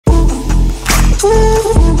So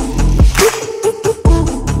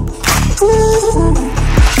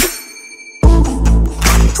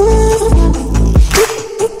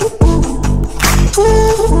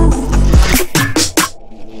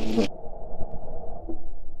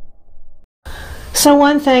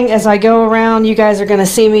one thing, as I go around, you guys are going to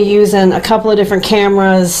see me using a couple of different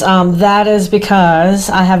cameras. That is because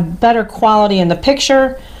I have better quality in the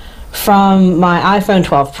picture from my iPhone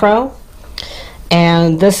 12 Pro.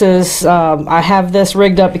 And this is, I have this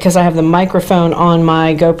rigged up because I have the microphone on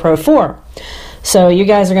my GoPro 4. So you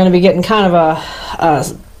guys are going to be getting kind of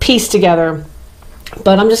a piece together.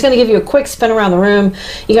 But I'm just going to give you a quick spin around the room.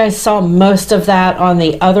 You guys saw most of that on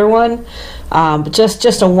the other one. But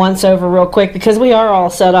just a once over real quick because we are all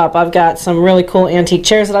set up. I've got some really cool antique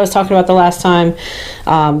chairs that I was talking about the last time.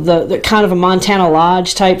 The kind of a Montana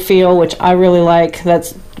Lodge type feel, which I really like.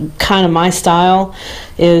 That's kind of my style,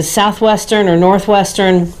 is Southwestern or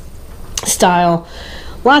Northwestern style.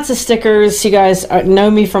 Lots of stickers. You guys know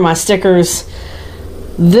me for my stickers.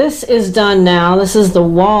 This is done now. This is the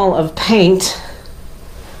wall of paint.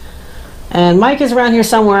 And Mike is around here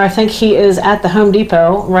somewhere. I think he is at the Home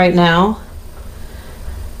Depot right now.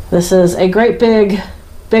 This is a great big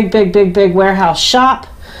warehouse shop.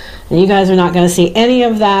 And you guys are not going to see any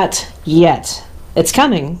of that yet. It's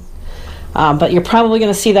coming. But you're probably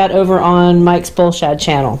going to see that over on Mike's Bullshad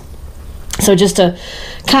channel. So just to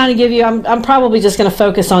kind of give you, I'm probably just going to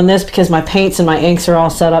focus on this because my paints and my inks are all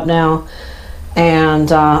set up now. And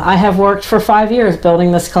I have worked for 5 years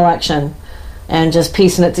building this collection and just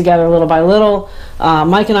piecing it together little by little.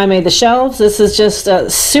 Mike and I made the shelves. This is just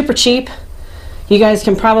super cheap. You guys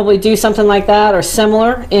can probably do something like that or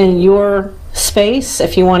similar in your space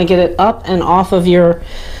if you want to get it up and off of your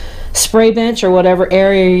spray bench or whatever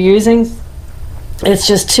area you're using. It's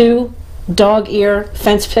just 2 dog ear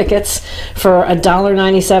fence pickets for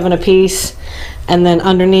 $1.97 a piece. And then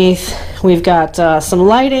underneath we've got some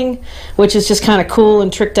lighting, which is just kind of cool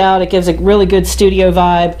and tricked out. It gives a really good studio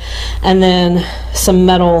vibe. And then some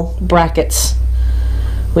metal brackets.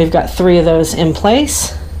 We've got 3 of those in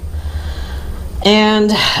place.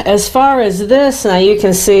 And as far as this, now you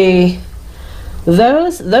can see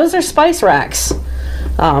those are spice racks.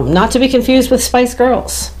 Not to be confused with Spice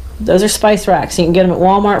Girls. Those are spice racks. You can get them at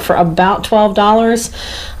Walmart for about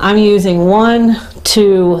 $12. I'm using 1,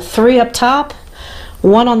 2, 3 up top,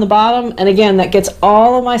 1 on the bottom, and again that gets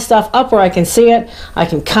all of my stuff up where I can see it. I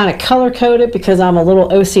can kind of color code it because I'm a little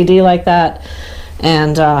OCD like that.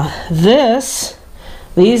 And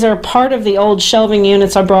these are part of the old shelving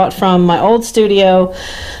units I brought from my old studio.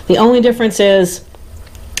 The only difference is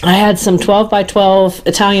I had some 12 by 12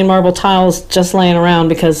 Italian marble tiles just laying around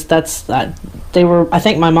because they were, I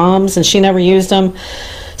think, my mom's and she never used them.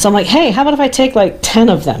 So I'm like, hey, how about if I take like 10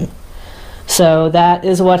 of them? So that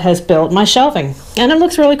is what has built my shelving. And it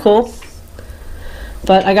looks really cool.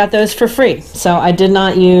 But I got those for free. So I did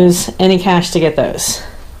not use any cash to get those.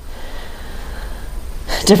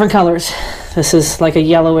 Different colors. This is like a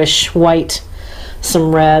yellowish white,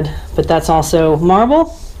 some red, but that's also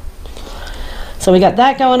marble. So we got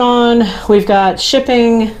that going on. We've got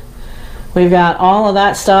shipping. We've got all of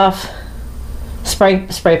that stuff. Spray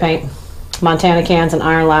paint, Montana cans, and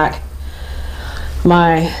iron lac.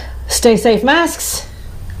 My Stay Safe masks.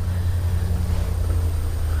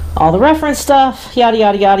 All the reference stuff, yada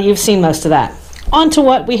yada yada. You've seen most of that. On to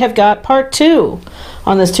what we have got part 2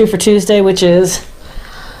 on this 2 for Tuesday, which is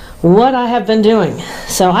what I have been doing.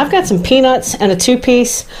 So I've got some peanuts and a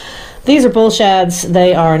 2-piece. These are Bullshads.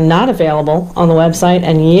 They are not available on the website,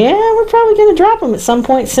 and yeah, we're probably going to drop them at some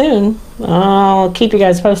point soon. I'll keep you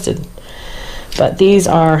guys posted. But these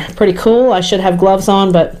are pretty cool. I should have gloves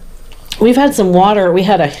on, but we've had some water. We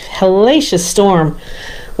had a hellacious storm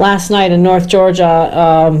last night in North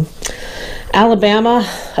Georgia.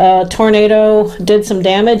 Alabama, tornado did some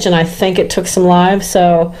damage, and I think it took some lives.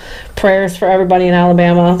 So prayers for everybody in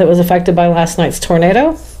Alabama that was affected by last night's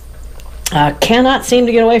tornado. Cannot seem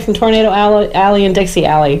to get away from Tornado Alley and Dixie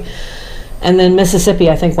Alley. And then Mississippi,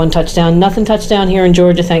 I think, 1 touchdown. Nothing touchdown here in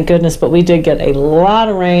Georgia, thank goodness, but we did get a lot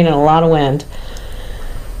of rain and a lot of wind.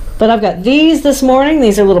 But I've got these this morning.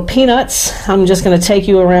 These are little peanuts. I'm just going to take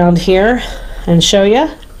you around here and show you.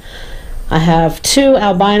 I have 2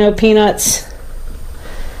 albino peanuts.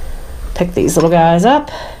 Pick these little guys up.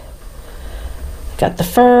 Got the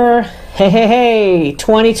fur. Hey, hey, hey,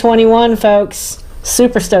 2021, folks.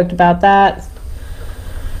 Super stoked about that.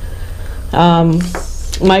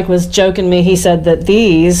 Mike was joking me. He said that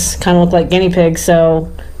these kind of look like guinea pigs,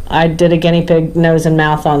 so I did a guinea pig nose and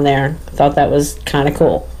mouth on there. Thought that was kind of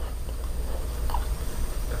cool.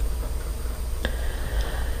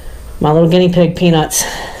 My little guinea pig peanuts.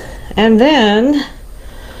 And then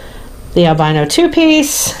the albino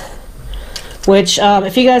 2-piece, which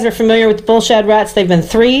if you guys are familiar with the bullshad rats, they've been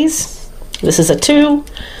 3s. This is a 2.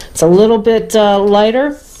 It's a little bit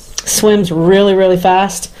lighter, swims really, really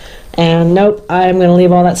fast. And nope, I'm going to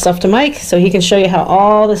leave all that stuff to Mike so he can show you how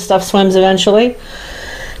all this stuff swims eventually.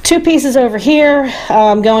 2 pieces over here,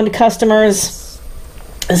 going to customers.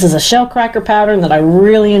 This is a shell cracker pattern that I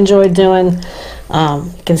really enjoyed doing.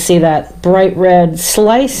 You can see that bright red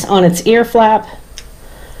slice on its ear flap.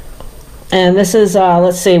 And this is,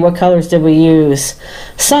 let's see, what colors did we use?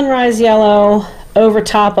 Sunrise yellow over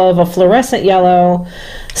top of a fluorescent yellow,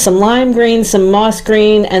 some lime green, some moss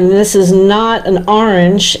green, and this is not an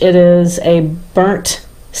orange, it is a burnt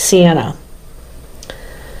sienna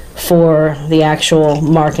for the actual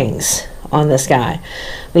markings on this guy.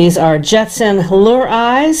 These are Jetson lure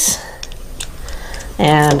eyes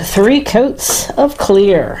and 3 coats of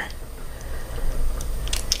clear.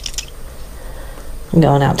 I'm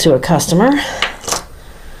going out to a customer.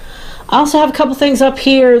 I also have a couple things up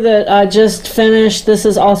here that I just finished. This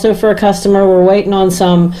is also for a customer. We're waiting on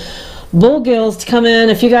some bullgills to come in.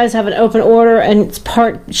 If you guys have an open order and it's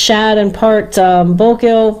part shad and part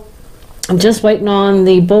bullgill, I'm just waiting on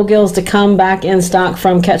the bullgills to come back in stock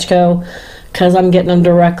from JBCo because I'm getting them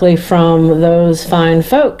directly from those fine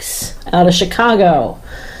folks out of Chicago.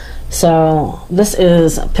 So this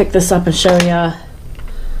is, I'll pick this up and show you.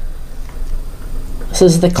 This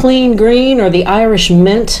is the clean green or the Irish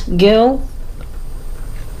mint gill.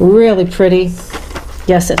 Really pretty.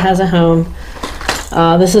 Yes, it has a home.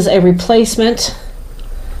 This is a replacement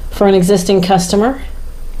for an existing customer.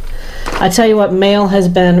 I tell you what, male has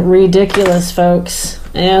been ridiculous, folks.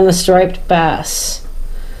 And the striped bass,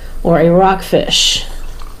 or a rockfish,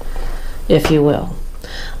 if you will.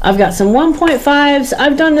 I've got some 1.5s.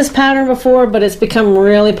 I've done this pattern before, but it's become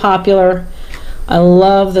really popular. I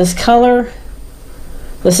love this color.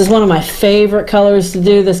 This is one of my favorite colors to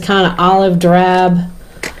do, this kind of olive drab,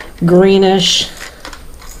 greenish.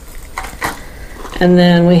 And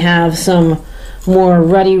then we have some more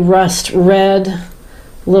ruddy rust red,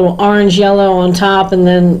 little orange yellow on top, and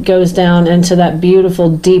then goes down into that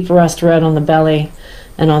beautiful deep rust red on the belly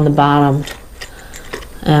and on the bottom.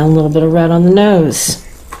 And a little bit of red on the nose.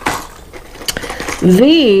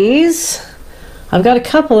 These, I've got a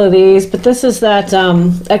couple of these, but this is that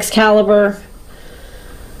Excalibur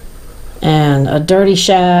and a dirty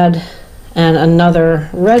shad and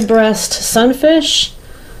another redbreast sunfish.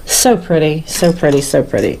 So pretty, so pretty, so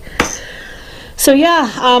pretty. So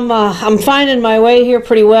yeah, I'm finding my way here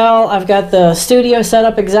pretty well. I've got the studio set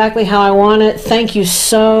up exactly how I want it. Thank you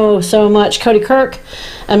so much, Cody Kirk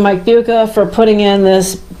and Mike Buca, for putting in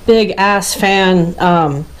this big ass fan.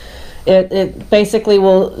 It basically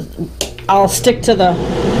will, I'll stick to the,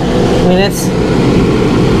 I mean, it's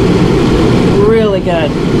really good,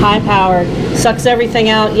 high powered, sucks everything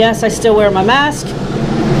out. Yes, I still wear my mask,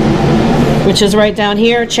 which is right down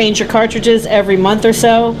here. Change your cartridges every month or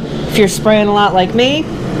so if you're spraying a lot like me.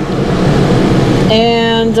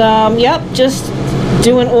 And yep, just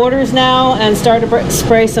doing orders now and start to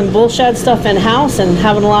spray some bullshad stuff in-house and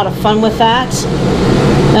having a lot of fun with that.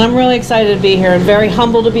 And I'm really excited to be here and very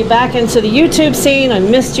humbled to be back into the YouTube scene. I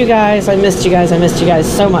missed you guys, I missed you guys, I missed you guys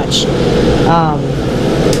so much.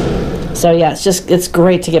 So yeah, it's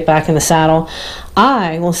great to get back in the saddle.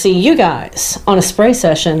 I will see you guys on a spray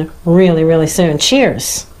session really soon.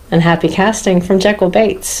 Cheers and happy casting from Jekyll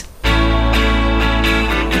Baits.